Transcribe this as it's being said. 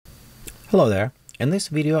Hello there. In this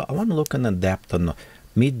video I want to look in depth on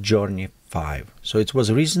MidJourney 5. So it was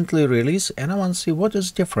recently released and I want to see what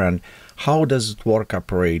is different, how does it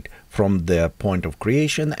operate from the point of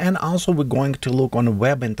creation, and also we're going to look on a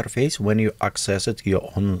web interface when you access it,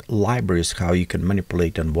 your own libraries, how you can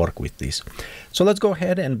manipulate and work with this. So let's go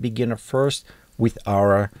ahead and begin first with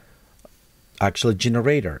our actual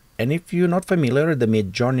generator. And if you're not familiar, the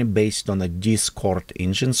MidJourney based on a Discord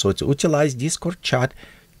engine, so it's utilized Discord chat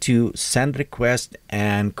to send request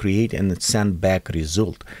and create and send back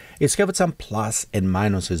result. It's got some plus and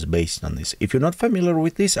minuses based on this. If you're not familiar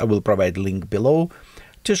with this, I will provide a link below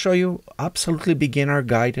to show you absolutely beginner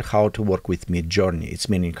guide how to work with MidJourney. It's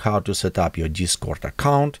meaning how to set up your Discord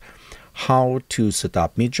account, how to set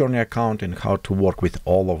up MidJourney account, and how to work with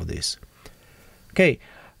all of this. Okay,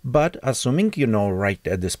 but assuming you know right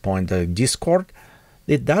at this point the Discord,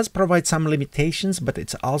 it does provide some limitations, but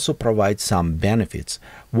it also provides some benefits.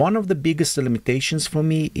 One of the biggest limitations for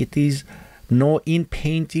me, it is no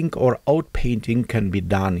in-painting or out-painting can be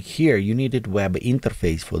done here. You needed web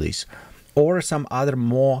interface for this, or some other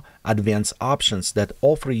more advanced options that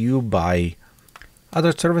offer you by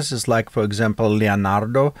other services like, for example,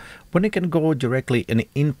 Leonardo, when you can go directly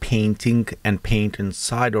in painting and paint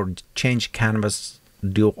inside or change canvas,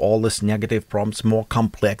 do all this negative prompts, more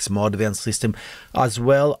complex, more advanced system, as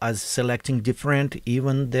well as selecting different,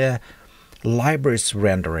 even the libraries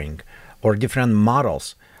rendering or different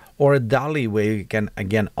models, or a Dall-e where you can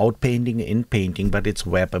again out painting, in painting, but it's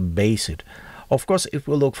web based. Of course, if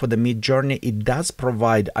we look for the MidJourney, it does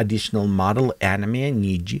provide additional model anime and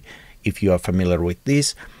Niji, if you are familiar with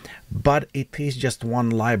this, but it is just one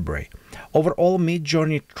library. Overall,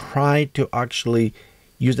 MidJourney tried to actually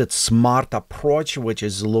use that smart approach, which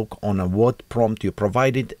is look on what prompt you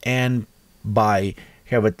provided, and by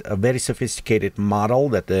have a very sophisticated model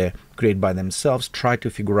that they create by themselves, try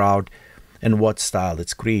to figure out in what style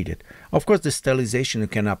it's created. Of course, the stylization you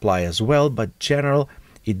can apply as well, but general,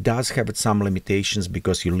 it does have some limitations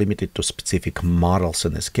because you're limited to specific models.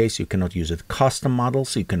 In this case, you cannot use it custom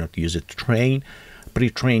models, you cannot use it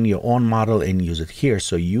pre-train your own model and use it here.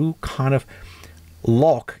 So you kind of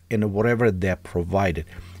lock in whatever they're provided.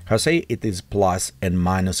 I say it is plus and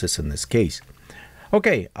minuses in this case.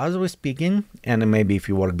 Okay, as we're speaking, and maybe if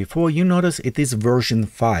you worked before, you notice it is version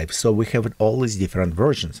 5. So we have all these different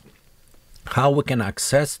versions. How we can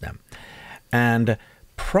access them? And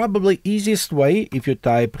probably easiest way if you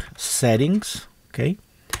type settings, okay?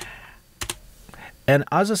 And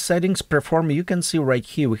as a settings perform, you can see right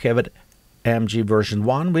here we have it MG version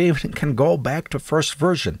 1. We even can go back to first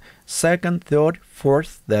version, second, third,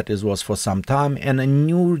 fourth, that was for some time, and a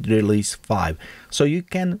new release 5. So you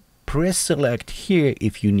can press select here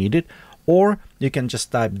if you need it, or you can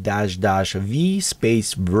just type --v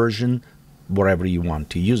space version wherever you want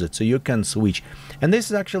to use it. So you can switch. And this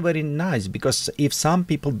is actually very nice because if some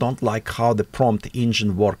people don't like how the prompt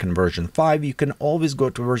engine work in version 5, you can always go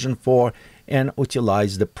to version 4 and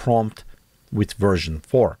utilize the prompt with version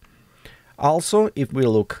 4. Also, if we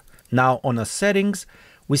look now on the settings,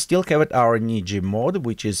 we still have it our Niji mode,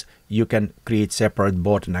 which is you can create separate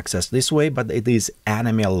bot and access this way, but it is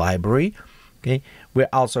anime library. Okay, we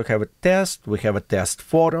also have a test, we have a test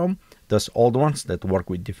forum, those old ones that work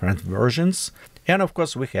with different versions, and of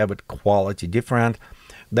course we have it quality different,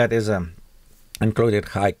 that is included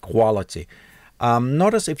high quality.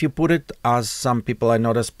 Notice if you put it, as some people I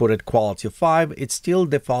noticed put it quality 5, it still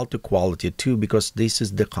default to quality 2 because this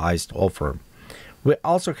is the highest offer. We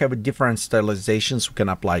also have different stylizations we can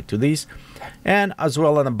apply to this, and as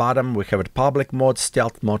well on the bottom we have a public mode,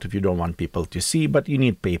 stealth mode if you don't want people to see, but you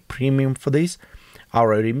need to pay premium for this.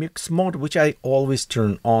 Our remix mode, which I always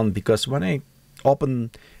turn on because when I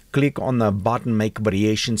click on the button make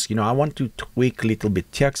variations, you know, I want to tweak a little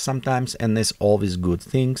bit text sometimes, and there's always good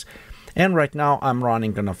things. And right now I'm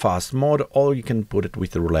running on a fast mode, or you can put it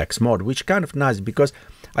with the relax mode, which kind of nice because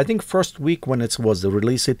I think first week when it was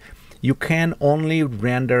released, you can only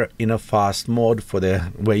render in a fast mode for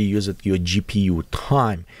the way you use it your GPU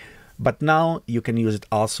time. But now you can use it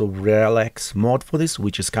also relax mode for this,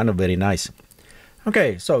 which is kind of very nice.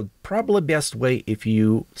 Okay, so probably best way if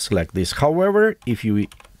you select this. However, if you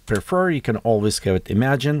prefer, you can always have it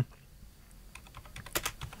imagine.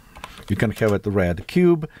 You can have it red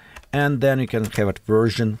cube, and then you can have it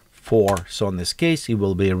version 4. So in this case, it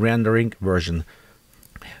will be rendering version.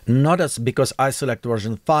 Notice because I select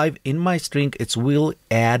version 5 in my string, it will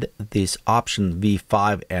add this option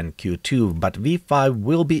V5 and Q2, but V5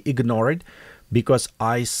 will be ignored because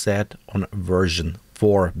I set on version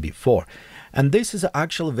 4 before. And this is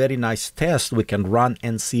actually a very nice test we can run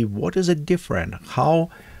and see what is it different, how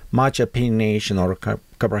much opinionation or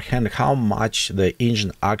comprehend how much the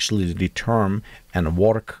engine actually determine and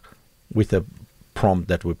work with the prompt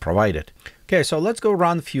that we provided. Okay, so let's go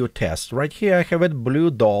run a few tests. Right here I have it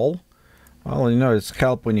blue Dall. Well, you know, it's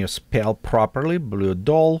help when you spell properly. Blue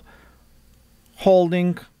Dall,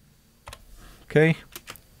 holding, okay,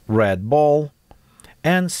 red ball,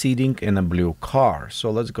 and sitting in a blue car. So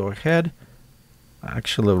let's go ahead.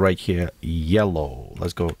 Actually, right here, yellow.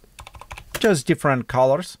 Let's go just different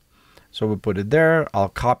colors. So we put it there. I'll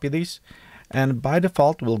copy this. And by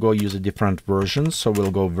default, we'll go use a different version. So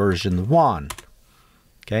we'll go version 1.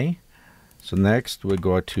 Okay. So next we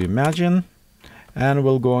go to Imagine. And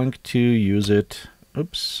we're going to use it.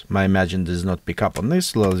 Oops, my Imagine does not pick up on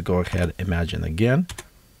this. Let's go ahead, Imagine again.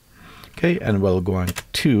 Okay, and we're going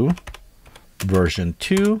to version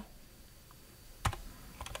 2.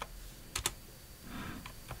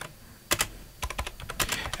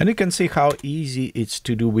 And you can see how easy it's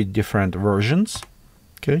to do with different versions.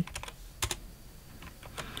 Okay.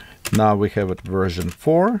 Now we have it version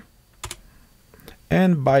 4.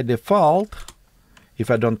 And by default, if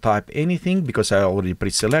I don't type anything, because I already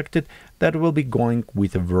pre-selected, that will be going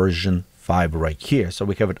with version 5 right here. So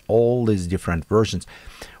we have it all these different versions.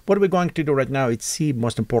 What we're going to do right now is see,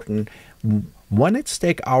 most important, when it's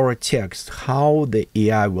take our text, how the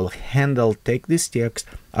AI will handle, take this text,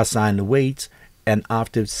 assign weights, and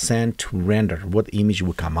after send to render, what image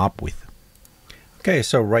we come up with. Okay,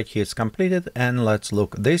 so right here it's completed, and let's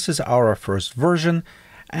look. This is our first version,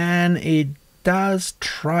 and it does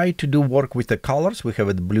try to do work with the colors. We have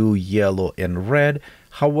it blue, yellow, and red.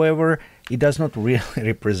 However, it does not really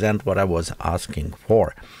represent what I was asking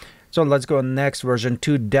for. So let's go next. Version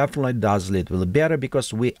 2 definitely does a little better,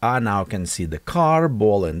 because we are now can see the car,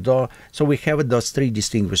 ball, and door. So we have those 3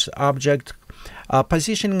 distinguished objects.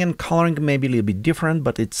 Positioning and coloring may be a little bit different,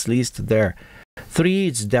 but it's listed there. 3,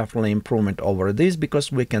 it's definitely improvement over this, because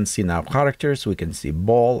we can see now characters, we can see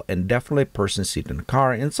ball, and definitely person sitting in the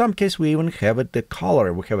car. In some case, we even have it the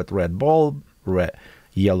color. We have it red ball, red,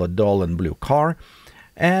 yellow doll, and blue car.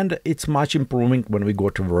 And it's much improving when we go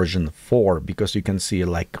to version 4, because you can see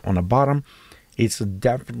like on the bottom, it's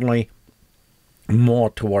definitely more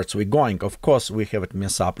towards we're going. Of course, we have it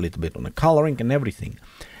mess up a little bit on the coloring and everything.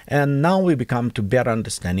 And now we become to better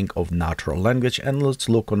understanding of natural language. And let's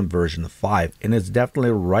look on version 5. And it's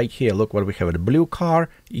definitely right here. Look what we have: a blue car,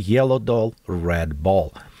 yellow doll, red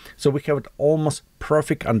ball. So we have almost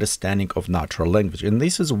perfect understanding of natural language. And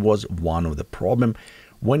this was one of the problem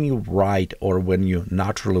when you write, or when you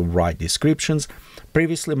naturally write descriptions.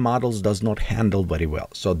 Previously, models does not handle very well.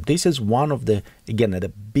 So this is one of the, again, the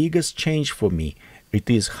biggest change for me. It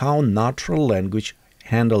is how natural language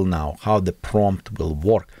handle now, how the prompt will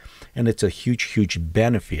work. And it's a huge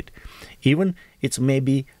benefit. Even it's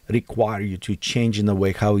maybe require you to change in the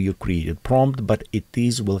way how you create a prompt, but it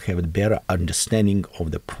is will have a better understanding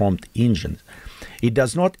of the prompt engine. It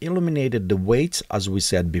does not eliminate the weights, as we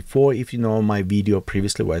said before. If you know my video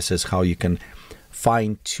previously where it says how you can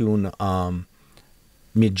fine-tune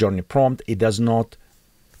MidJourney prompt, it does not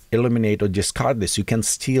eliminate or discard this. You can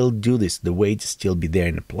still do this. The weights still be there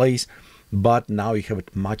in place. But now you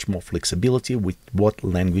have much more flexibility with what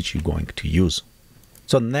language you're going to use.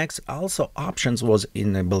 So next, also options was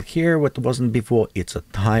enabled here. What wasn't before, it's a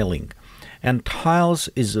tiling. And tiles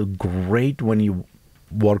is great when you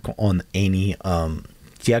work on any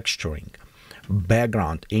texturing,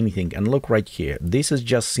 background, anything. And look right here. This is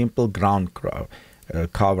just simple ground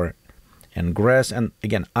cover and grass. And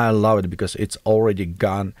again, I love it because it's already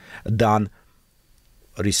done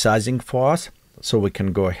resizing for us. So we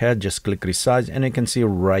can go ahead, just click resize, and you can see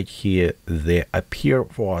right here, they appear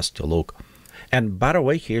for us to look. And by the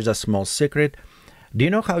way, here's a small secret. Do you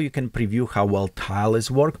know how you can preview how well tiles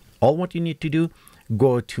work? All what you need to do,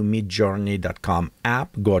 go to midjourney.com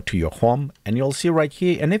app, go to your home, and you'll see right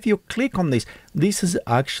here. And if you click on this, this is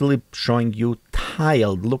actually showing you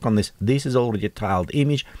tiled. Look on this. This is already a tiled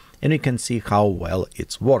image, and you can see how well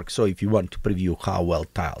it's worked. So if you want to preview how well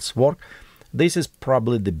tiles work, this is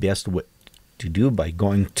probably the best way to do, by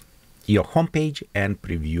going to your homepage and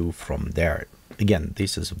preview from there. Again,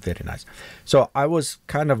 this is very nice. So I was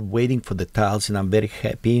kind of waiting for the tiles, and I'm very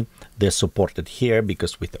happy they're supported here,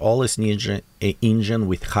 because with all this engine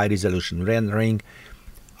with high resolution rendering,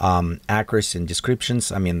 accuracy and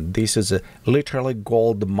descriptions, I mean, this is a literally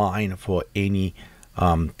gold mine for any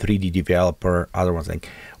 3D developer. Otherwise, like,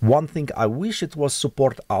 one thing I wish it was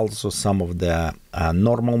support also some of the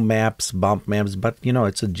normal maps, bump maps, but you know,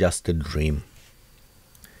 it's just a dream.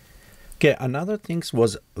 Okay, another thing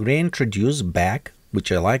was reintroduced back,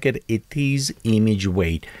 which I like it. It is image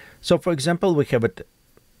weight. So for example, we have an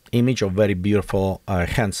image of very beautiful,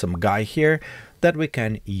 handsome guy here. that we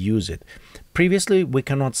can use it. Previously, we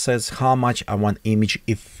cannot say how much I want image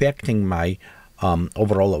affecting my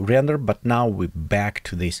overall render, but now we're back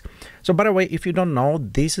to this. So by the way, if you don't know,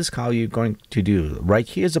 this is how you're going to do. Right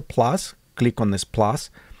here is a plus. Click on this plus,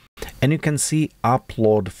 and you can see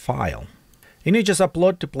upload file. And you just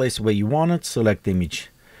upload to place where you want it. Select the image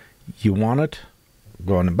you want it.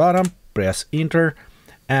 Go on the bottom, press enter,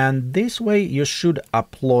 and this way you should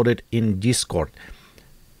upload it in Discord.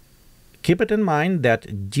 Keep it in mind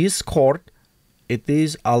that Discord, it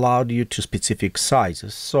is allowed you to specific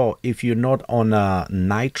sizes. So if you're not on a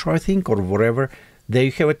Nitro, I think, or whatever, there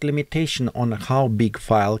you have a limitation on how big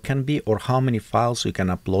file can be or how many files you can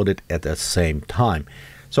upload it at the same time.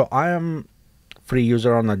 So I am free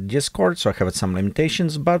user on a Discord, so I have some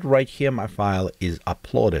limitations, but right here my file is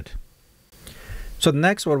uploaded. So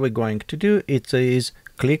next what we're going to do, it is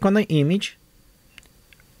click on the image,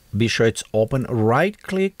 be sure it's open, right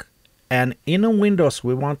click, and in Windows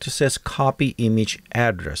we want to say copy image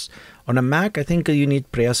address. On a Mac, I think you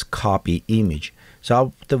need press copy image.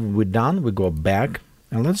 So after we're done, we go back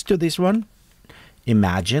and let's do this one.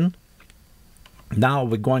 Imagine. Now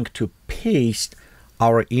we're going to paste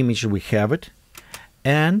our image, we have it,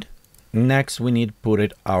 and next we need to put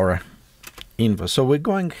it our info. So we're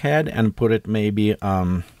going ahead and put it maybe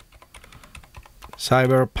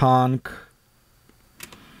cyberpunk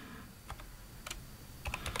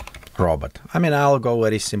robot. I mean, I'll go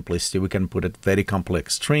very simplistic. We can put it very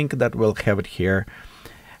complex string that will have it here.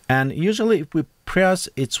 And usually if we press,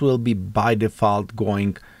 it will be by default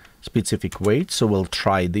going specific weight. So we'll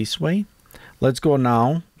try this way. Let's go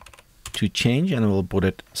now to change and we'll put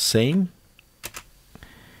it same.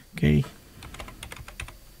 Okay.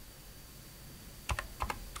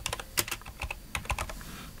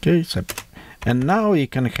 Okay, so, and now you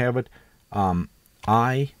can have it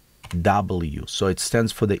IW. So it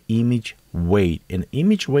stands for the image weight. In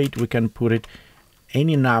image weight, we can put it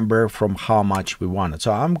any number from how much we want it.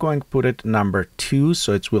 So I'm going to put it number 2,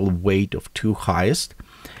 so it will weight of 2 highest.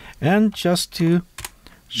 And just to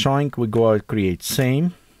showing, we go and create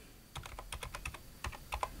same.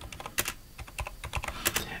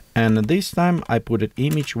 And this time I put it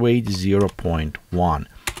image weight 0.1.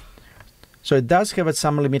 So it does have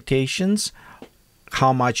some limitations,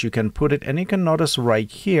 how much you can put it. And you can notice right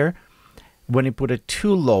here, when you put it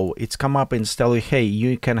too low, it's come up and tell you, hey,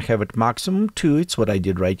 you can have it maximum 2. It's what I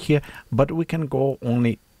did right here, but we can go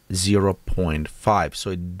only 0.5. So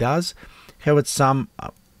it does have some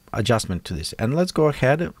adjustment to this. And let's go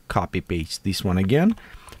ahead, copy paste this one again.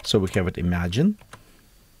 So we have it imagine.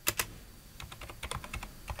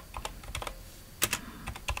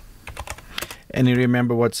 And you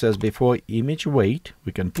remember what says before, image weight,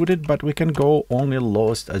 we can put it, but we can go only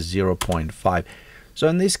lowest as 0.5. So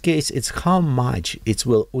in this case, it's how much it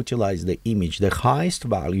will utilize the image. The highest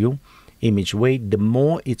value, image weight, the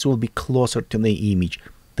more it will be closer to the image.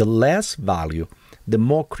 The less value, the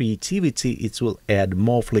more creativity it will add,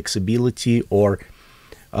 more flexibility or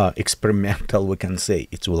experimental, we can say,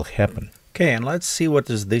 it will happen. Okay, and let's see what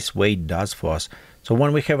this weight does for us. So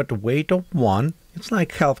when we have it a weight of 1, it's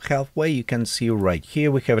like halfway. You can see right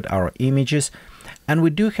here we have it our images, and we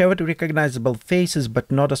do have it recognizable faces,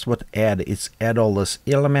 but notice what add. It's add all this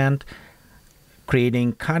element,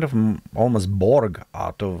 creating kind of almost Borg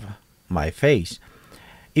out of my face.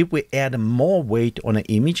 If we add more weight on an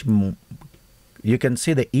image, you can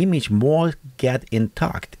see the image more get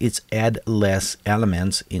intact. It's add less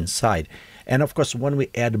elements inside. And of course, when we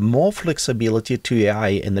add more flexibility to AI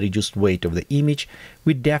and reduced weight of the image,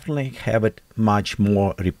 we definitely have it much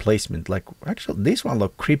more replacement. Like, actually, this one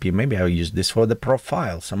look creepy. Maybe I'll use this for the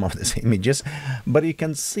profile, some of these images. But you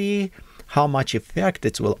can see how much effect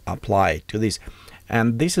it will apply to this.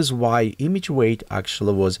 And this is why image weight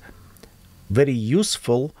actually was very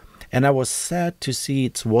useful. And I was sad to see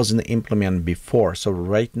it wasn't implemented before. So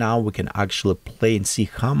right now we can actually play and see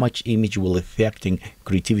how much image will affecting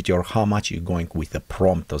creativity or how much you're going with the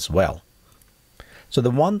prompt as well. So the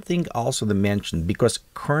one thing also to mention, because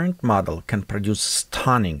current model can produce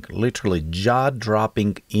stunning, literally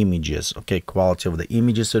jaw-dropping images, okay, quality of the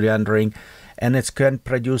images rendering, and it can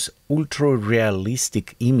produce ultra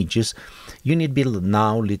realistic images, you need to be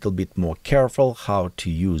now a little bit more careful how to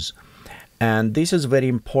use. And this is very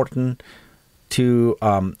important to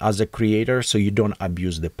as a creator, so you don't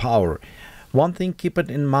abuse the power. One thing, keep it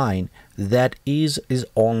in mind, that is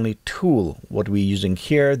only tool. What we're using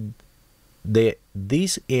here,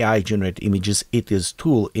 these AI generate images, it is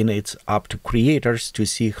tool, and it's up to creators to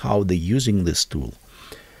see how they're using this tool.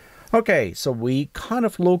 Okay, so we kind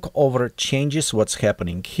of look over changes, what's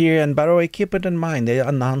happening here. And by the way, keep it in mind, they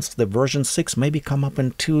announced the version 6 maybe come up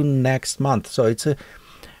in 2 next month. So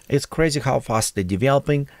it's crazy how fast they're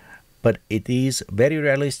developing, but it is very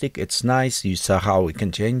realistic. It's nice. You saw how it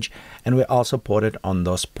can change. And we also put it on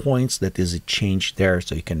those points that is a change there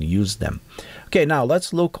so you can use them. Okay, now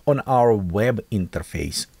let's look on our web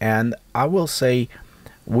interface. And I will say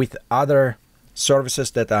with other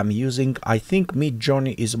services that I'm using, I think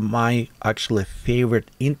MidJourney is my actually favorite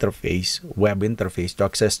interface, web interface to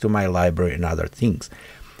access to my library and other things.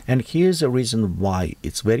 And here's a reason why.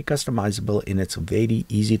 It's very customizable and it's very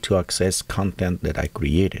easy to access content that I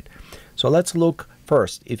created. So let's look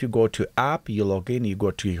first. If you go to app, you log in, you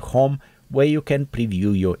go to your home where you can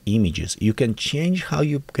preview your images. You can change how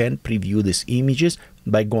you can preview these images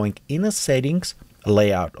by going in the settings,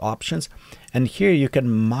 layout options, and here you can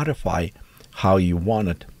modify how you want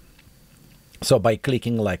it. So by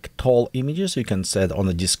clicking like tall images, you can set on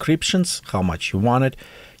the descriptions how much you want it.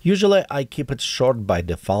 Usually I keep it short by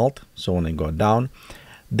default, so when I go down.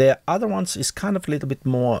 The other ones is kind of a little bit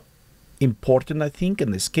more important, I think.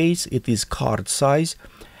 In this case, it is card size.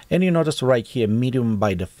 And you notice right here, medium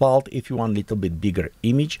by default. If you want a little bit bigger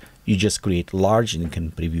image, you just create large and you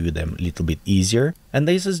can preview them a little bit easier. And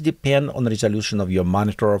this is depend on the resolution of your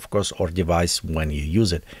monitor, of course, or device when you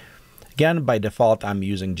use it. Again, by default, I'm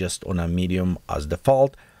using just on a medium as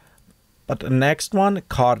default. But the next one,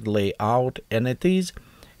 card layout, and it is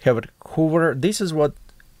have it hover. This is what,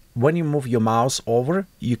 when you move your mouse over,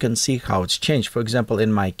 you can see how it's changed. For example,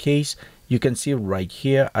 in my case, you can see right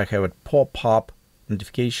here, I have it pop-up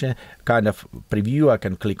notification, kind of preview. I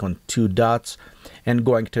can click on 2 dots and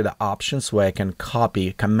going to the options where I can copy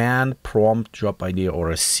a command, prompt, drop ID, or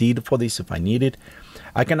a seed for this if I need it.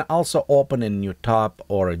 I can also open a new tab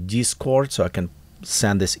or a Discord so I can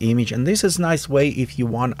send this image. And this is a nice way if you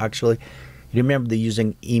want actually remember the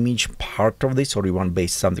using image part of this, or you want to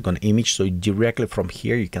base something on image. So directly from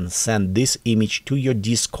here, you can send this image to your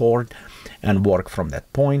Discord and work from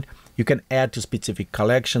that point. You can add to specific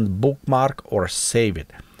collections, bookmark, or save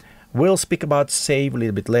it. We'll speak about save a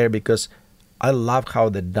little bit later because I love how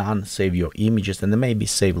they done save your images, and they maybe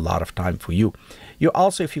save a lot of time for you. You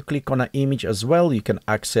also, if you click on an image as well, you can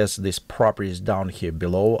access these properties down here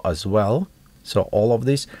below as well. So all of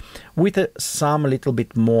this with some little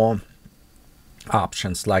bit more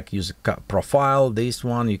options like use profile. This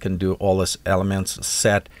one you can do all these elements,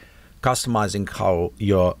 set, customizing how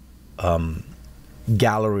your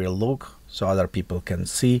gallery look so other people can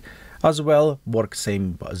see as well. Work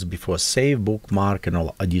same as before, save, bookmark, and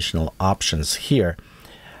all additional options here.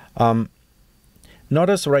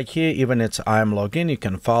 Notice right here, even it's I am logged in, you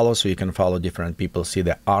can follow, so you can follow different people, see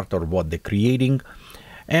the art or what they're creating.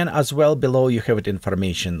 And as well below you have it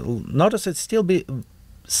information. Notice it still be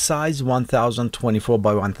size 1024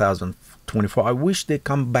 by 1024. I wish they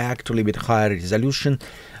come back to a little bit higher resolution,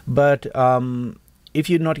 but if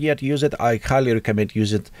you not yet use it, I highly recommend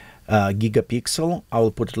use it. Gigapixel, I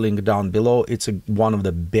will put a link down below. It's one of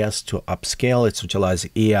the best to upscale. It's utilize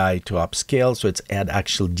AI to upscale, so it's add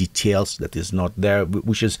actual details that is not there,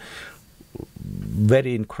 which is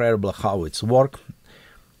very incredible how it's work.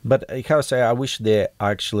 But I have to say, I wish they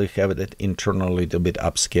actually have it internally a little bit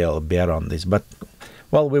upscale better on this. But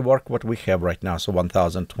well, we work what we have right now, so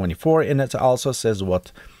 1024, and it also says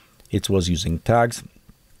what it was using tags.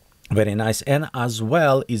 Very nice. And as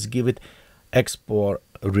well is give it export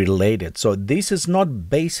related. So this is not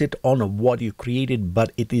based on what you created,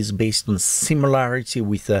 but it is based on similarity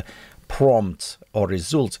with prompts or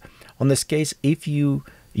results. On this case, if your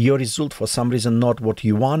result for some reason not what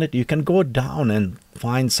you wanted, you can go down and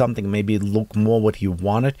find something maybe look more what you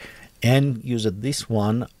wanted and use this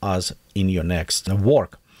one as in your next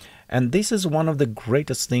work. And this is one of the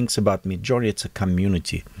greatest things about MidJourney. It's a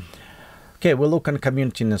community. Okay, we'll look on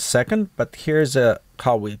community in a second, but here's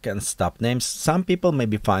how we can stop names. Some people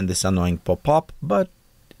maybe find this annoying pop-up, but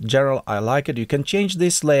in general, I like it. You can change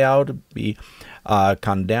this layout, be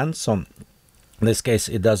condensed. So in this case,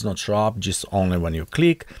 it does not show up, just only when you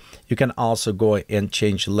click. You can also go and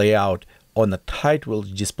change layout on the title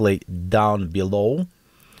display down below,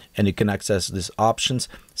 and you can access these options.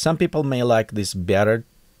 Some people may like this better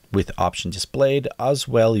with option displayed as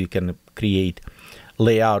well. You can create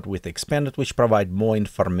layout with expanded, which provide more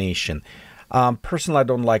information. Personally, I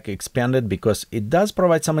don't like expanded because it does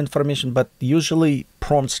provide some information, but usually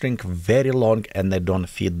prompt string very long and they don't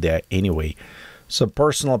fit there anyway. So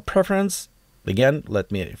personal preference, again,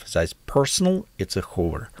 let me emphasize personal, it's a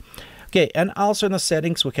hover. Okay, and also in the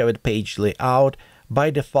settings, we have a page layout. By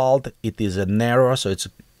default, it is a narrow, so it's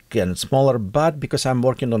and smaller, but because I'm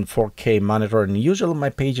working on 4K monitor and usually my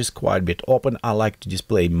page is quite a bit open, I like to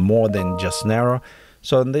display more than just narrow.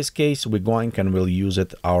 So in this case, we're going and we'll use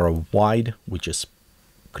it our wide, which is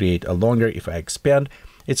create a longer. If I expand,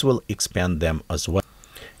 it will expand them as well.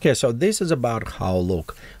 Okay, so this is about how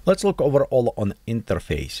look. Let's look overall on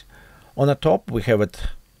interface. On the top, we have it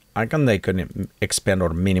icon. They can expand or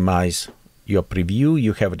minimize your preview.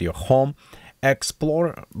 You have it your home.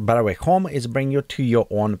 Explore, by the way, home is bring you to your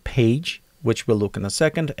own page, which we'll look in a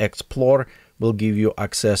second. Explore will give you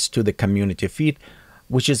access to the community feed,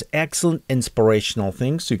 which is excellent inspirational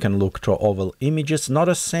things. You can look to oval images. Not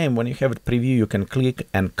the same when you have it preview, you can click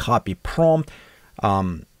and copy prompt,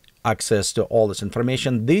 access to all this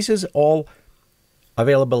information. This is all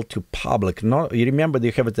available to public. Not, you remember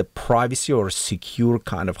you have the privacy or secure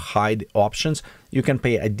kind of hide options. You can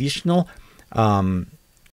pay additional monthly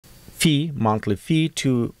fee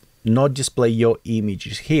to not display your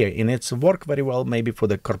images here, and it's work very well maybe for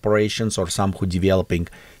the corporations or some who developing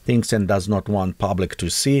things and does not want public to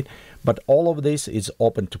see it. But all of this is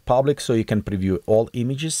open to public, so you can preview all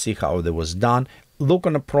images, see how it was done, look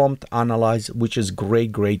on a prompt, analyze, which is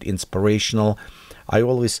great inspirational. I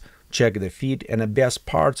always check the feed, and the best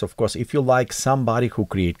parts, of course, if you like somebody who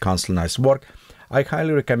create constantly nice work, I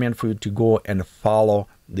highly recommend for you to go and follow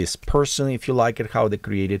this person if you like it how they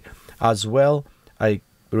created. As well, I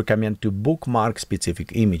recommend to bookmark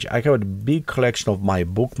specific image. I have a big collection of my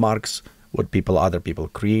bookmarks, what other people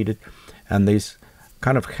created, and this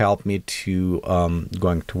kind of helped me to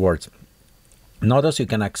going towards. Notice you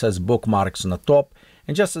can access bookmarks on the top,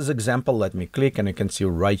 and just as example, let me click and you can see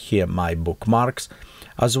right here my bookmarks.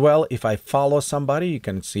 As well, if I follow somebody, you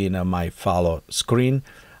can see in my follow screen.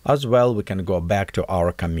 As well, we can go back to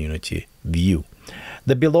our community view.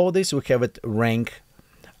 Below this, we have it rank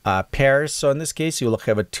pairs. So in this case, you'll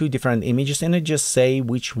have two different images, and it just say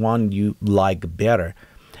which one you like better.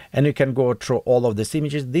 And you can go through all of these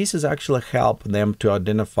images. This is actually help them to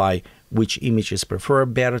identify which images prefer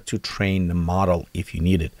better to train the model if you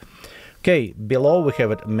need it. Okay, below we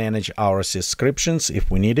have it manage our subscriptions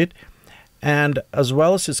if we need it. And as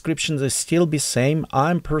well as subscriptions is still be same.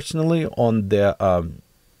 I'm personally on the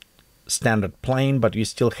standard plan, but you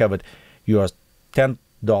still have it your $10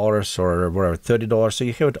 or whatever, $30. So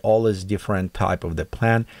you have it all is different type of the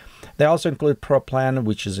plan. They also include Pro plan,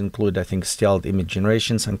 which is include, I think, stealth image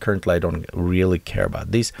generations, and currently I don't really care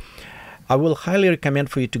about this. I will highly recommend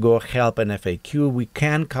for you to go help and FAQ. We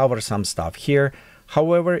can cover some stuff here.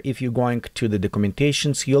 However, if you're going to the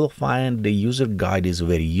documentations, you'll find the user guide is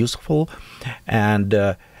very useful and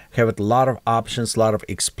have a lot of options, a lot of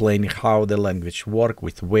explaining how the language work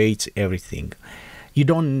with weights, everything. You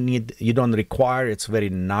don't require, it's very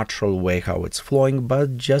natural way how it's flowing,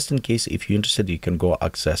 but just in case if you're interested, you can go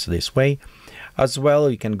access this way. As well,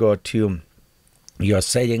 you can go to your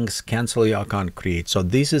settings, cancel your account, create. So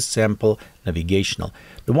this is sample navigational.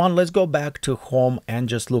 Let's go back to home and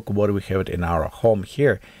just look what we have it in our home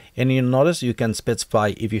here. And you notice you can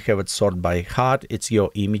specify if you have it sorted by hot, it's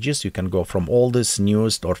your images. You can go from oldest,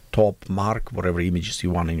 newest, or top mark, whatever images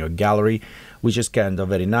you want in your gallery, which is kind of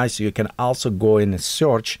very nice. You can also go in and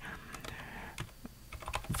search.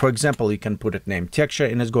 For example, you can put it name texture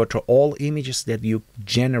and let's go to all images that you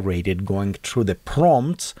generated going through the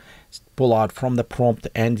prompts, pull out from the prompt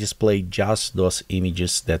and display just those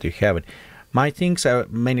images that you have it. My things are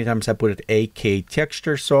many times I put it AK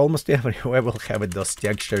texture, so almost everywhere will have it those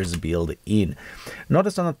textures built in.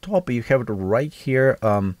 Notice on the top you have it right here,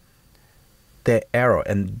 the arrow,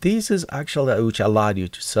 and this is actually which allowed you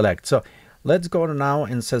to select. So let's go now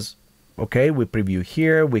and says, okay, we preview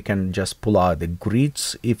here. We can just pull out the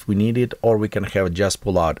grids if we need it, or we can have just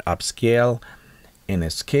pull out upscale in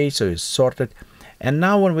this case, so it's sorted. And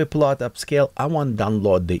now when we pull out upscale, I want to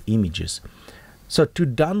download the images. So to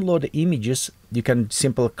download the images, you can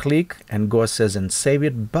simply click and go says and save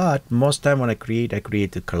it. But most time when I create a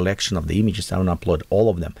collection of the images. I want to upload all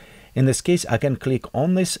of them. In this case, I can click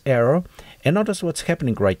on this arrow and notice what's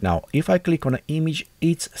happening right now. If I click on an image,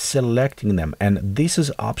 it's selecting them. And this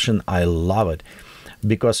is option, I love it,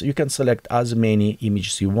 because you can select as many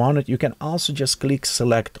images you want. You can also just click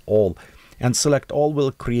select all. And select all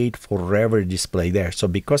will create forever display there. So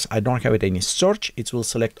because I don't have it any search, it will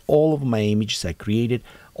select all of my images I created.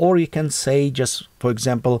 Or you can say just, for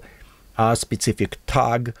example, a specific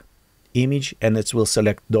tag image, and it will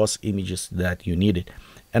select those images that you needed.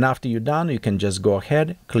 And after you're done, you can just go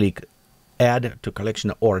ahead, click add to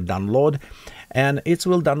collection or download, and it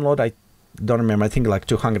will download, I don't remember, I think like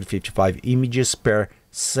 255 images per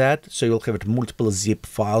set, so you'll have multiple zip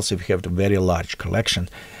files if you have a very large collection.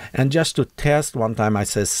 And just to test, one time I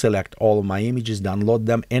said select all of my images, download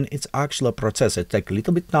them, and it's actually a process. It takes a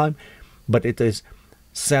little bit time, but it is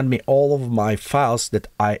send me all of my files that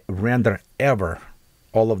I render ever,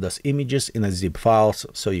 all of those images in a zip files,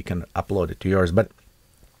 so you can upload it to yours. But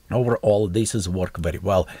overall, this is work very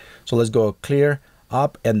well. So let's go clear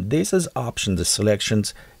up, and this is option, the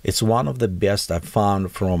selections. It's one of the best I've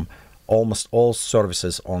found from almost all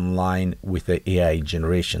services online with the AI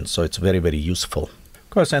generation. So it's very, very useful. Of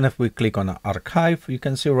course, and if we click on archive, you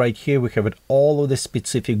can see right here we have it all of the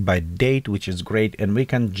specific by date, which is great, and we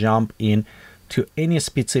can jump in to any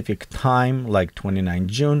specific time like 29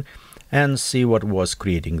 June and see what was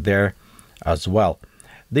creating there as well.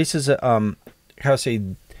 This is how to say,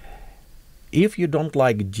 if you don't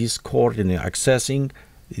like Discord and accessing,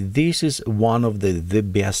 this is one of the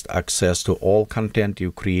best access to all content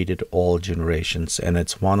you created, all generations, and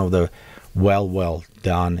it's one of the well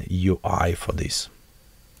done UI for this.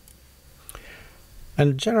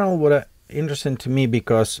 In general, what interesting to me,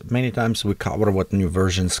 because many times we cover what new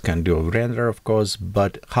versions can do, render of course,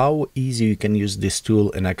 but how easy you can use this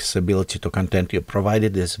tool and accessibility to content you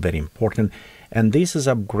provided is very important. And this is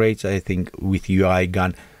upgrades, I think, with UI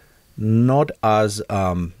gone not as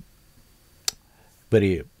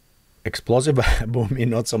very explosive,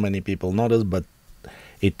 booming, not so many people notice, but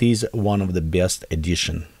it is one of the best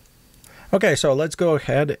addition. Okay, so let's go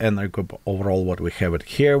ahead and recap overall what we have it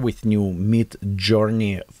here with new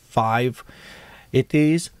MidJourney 5. It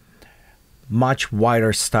is much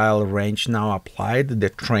wider style range now applied. They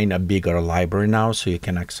train a bigger library now, so you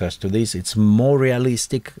can access to this. It's more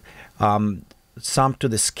realistic, some to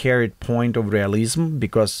the scary point of realism,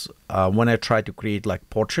 because when I try to create like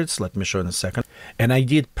portraits, let me show in a second, and I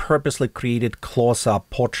did purposely created close-up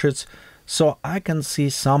portraits, so I can see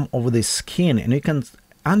some of the skin, and you can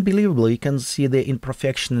unbelievable, you can see the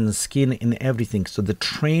imperfection in the skin in everything. So the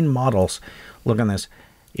trained models, look at this,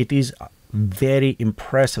 it is very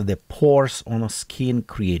impressive, the pores on the skin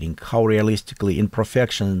creating, how realistically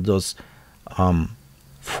imperfection, those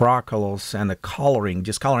freckles and the coloring,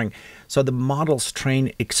 discoloring. So the models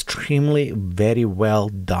train extremely very well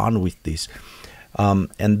done with this.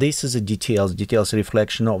 And this is a details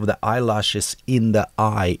reflection of the eyelashes in the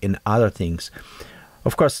eye and other things.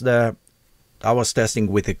 Of course, I was testing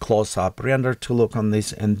with a close-up render to look on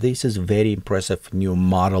this, and this is very impressive new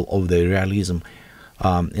model of the realism.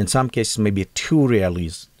 In some cases, maybe too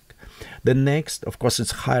realistic. The next, of course,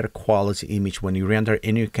 it's higher quality image when you render,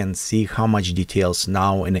 and you can see how much details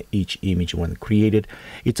now in each image when created.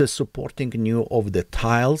 It's a supporting new of the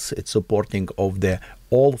tiles. It's supporting of the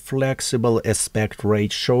all flexible aspect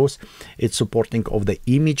ratios. It's supporting of the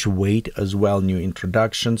image weight as well, new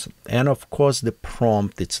introductions, and of course the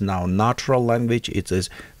prompt. It's now natural language. It is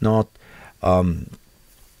not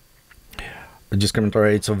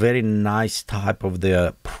discriminatory. It's a very nice type of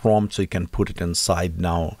the prompt, so you can put it inside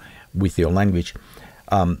now with your language.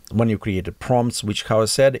 When you create prompts, which, how I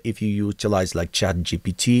said, if you utilize like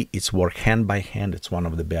ChatGPT, it's work hand by hand. It's one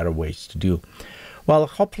of the better ways to do. Well,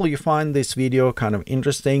 hopefully you find this video kind of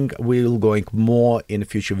interesting. We'll going more in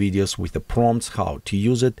future videos with the prompts, how to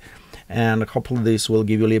use it, and hopefully this will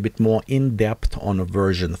give you a little bit more in depth on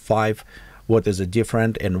version 5. What is it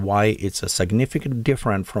different and why it's a significant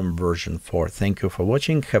different from version 4. Thank you for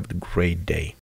watching. Have a great day.